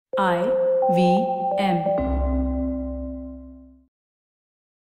IVM.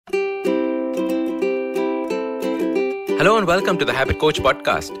 Hello and welcome to the Habit Coach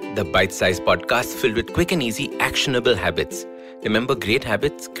Podcast, the bite-sized podcast filled with quick and easy, actionable habits. Remember, great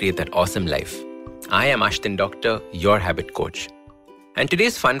habits create that awesome life. I am Ashton Doctor, your habit coach. And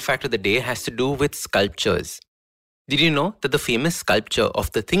today's fun fact of the day has to do with sculptures. Did you know that the famous sculpture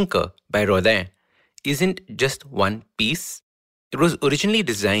of The Thinker by Rodin isn't just one piece? It was originally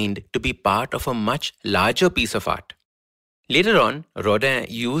designed to be part of a much larger piece of art. Later on, Rodin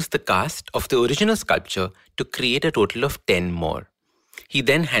used the cast of the original sculpture to create a total of 10 more. He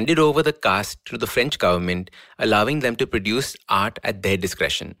then handed over the cast to the French government, allowing them to produce art at their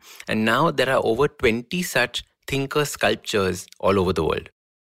discretion. And now there are over 20 such thinker sculptures all over the world.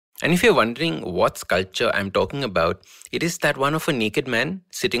 And if you're wondering what sculpture I'm talking about, it is that one of a naked man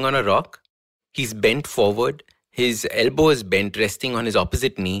sitting on a rock. He's bent forward, his elbow is bent, resting on his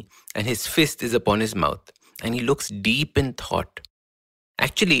opposite knee, and his fist is upon his mouth. And he looks deep in thought.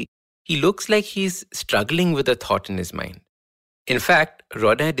 Actually, he looks like he's struggling with a thought in his mind. In fact,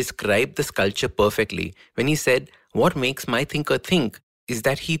 Rodin described the sculpture perfectly when he said, "What makes my thinker think is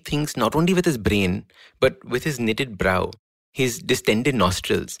that he thinks not only with his brain, but with his knitted brow, his distended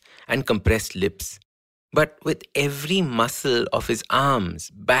nostrils, and compressed lips, but with every muscle of his arms,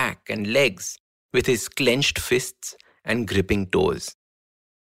 back, and legs, with his clenched fists and gripping toes."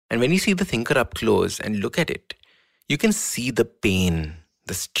 And when you see the thinker up close and look at it, you can see the pain,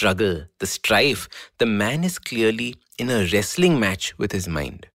 the struggle, the strife. The man is clearly in a wrestling match with his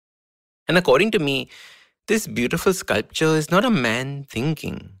mind. And according to me, this beautiful sculpture is not a man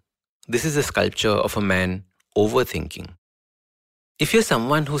thinking. This is a sculpture of a man overthinking. If you're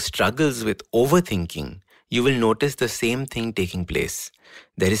someone who struggles with overthinking, you will notice the same thing taking place.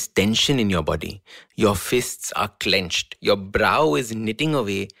 There is tension in your body. Your fists are clenched. Your brow is knitting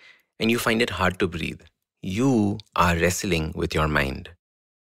away and you find it hard to breathe. You are wrestling with your mind.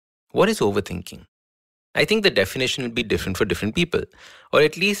 What is overthinking? I think the definition will be different for different people, or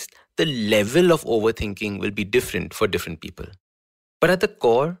at least the level of overthinking will be different for different people. But at the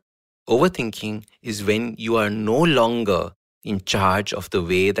core, overthinking is when you are no longer in charge of the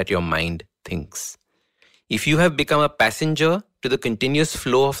way that your mind thinks. If you have become a passenger to the continuous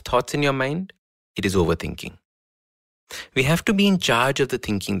flow of thoughts in your mind, it is overthinking. We have to be in charge of the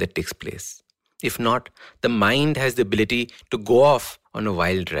thinking that takes place. If not, the mind has the ability to go off on a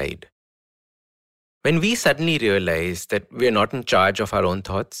wild ride. When we suddenly realize that we are not in charge of our own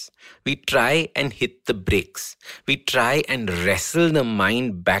thoughts, we try and hit the brakes. We try and wrestle the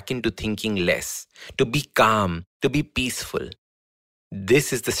mind back into thinking less, to be calm, to be peaceful.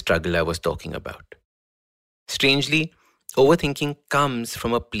 This is the struggle I was talking about. Strangely, overthinking comes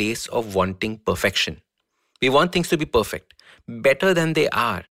from a place of wanting perfection. We want things to be perfect, better than they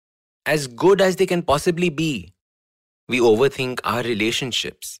are, as good as they can possibly be. We overthink our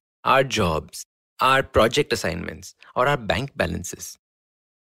relationships, our jobs, our project assignments, or our bank balances.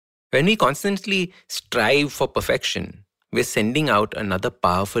 When we constantly strive for perfection, we're sending out another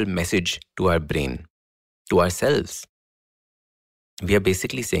powerful message to our brain, to ourselves. We are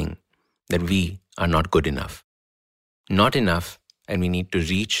basically saying that we are not good enough. Not enough, and we need to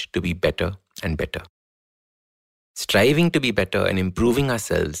reach to be better and better. Striving to be better and improving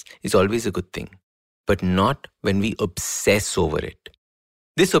ourselves is always a good thing, but not when we obsess over it.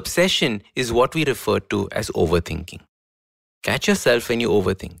 This obsession is what we refer to as overthinking. Catch yourself when you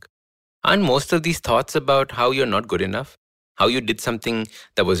overthink. Aren't most of these thoughts about how you're not good enough, how you did something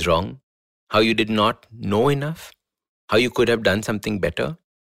that was wrong, how you did not know enough, how you could have done something better?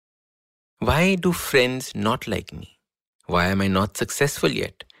 Why do friends not like me? Why am I not successful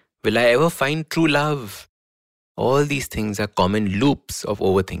yet? Will I ever find true love? All these things are common loops of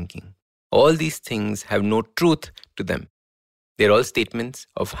overthinking. All these things have no truth to them. They're all statements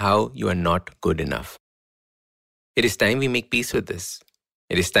of how you are not good enough. It is time we make peace with this.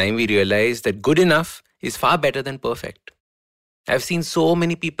 It is time we realize that good enough is far better than perfect. I've seen so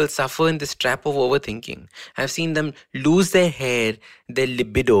many people suffer in this trap of overthinking. I've seen them lose their hair, their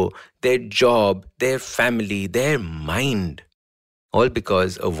libido, their job, their family, their mind. All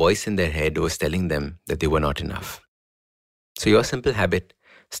because a voice in their head was telling them that they were not enough. So your simple habit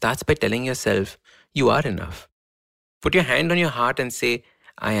starts by telling yourself, you are enough. Put your hand on your heart and say,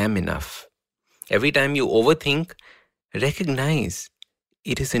 I am enough. Every time you overthink, recognize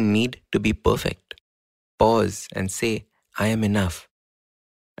it is a need to be perfect. Pause and say, I am enough.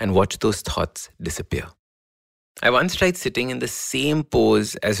 And watch those thoughts disappear. I once tried sitting in the same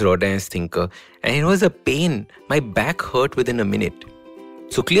pose as Rodin's thinker, and it was a pain. My back hurt within a minute.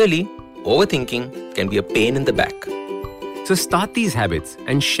 So clearly, overthinking can be a pain in the back. So So start these habits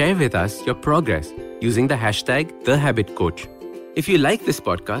and share with us your progress using the hashtag #TheHabitCoach. If you like this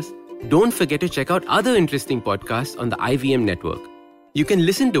podcast, don't forget to check out other interesting podcasts on the IVM network. You can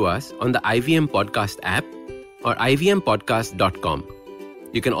listen to us on the IVM Podcast app or ivmpodcast.com.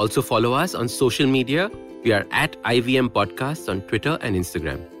 You can also follow us on social media. We are at IVM Podcasts on Twitter and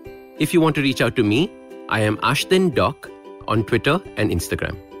Instagram. If you want to reach out to me, I am Ashtin Doc on Twitter and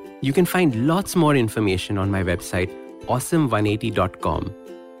Instagram. You can find lots more information on my website, awesome180.com,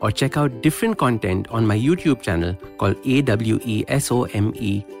 or check out different content on my YouTube channel called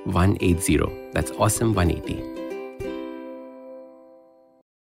AWESOME180. That's Awesome 180.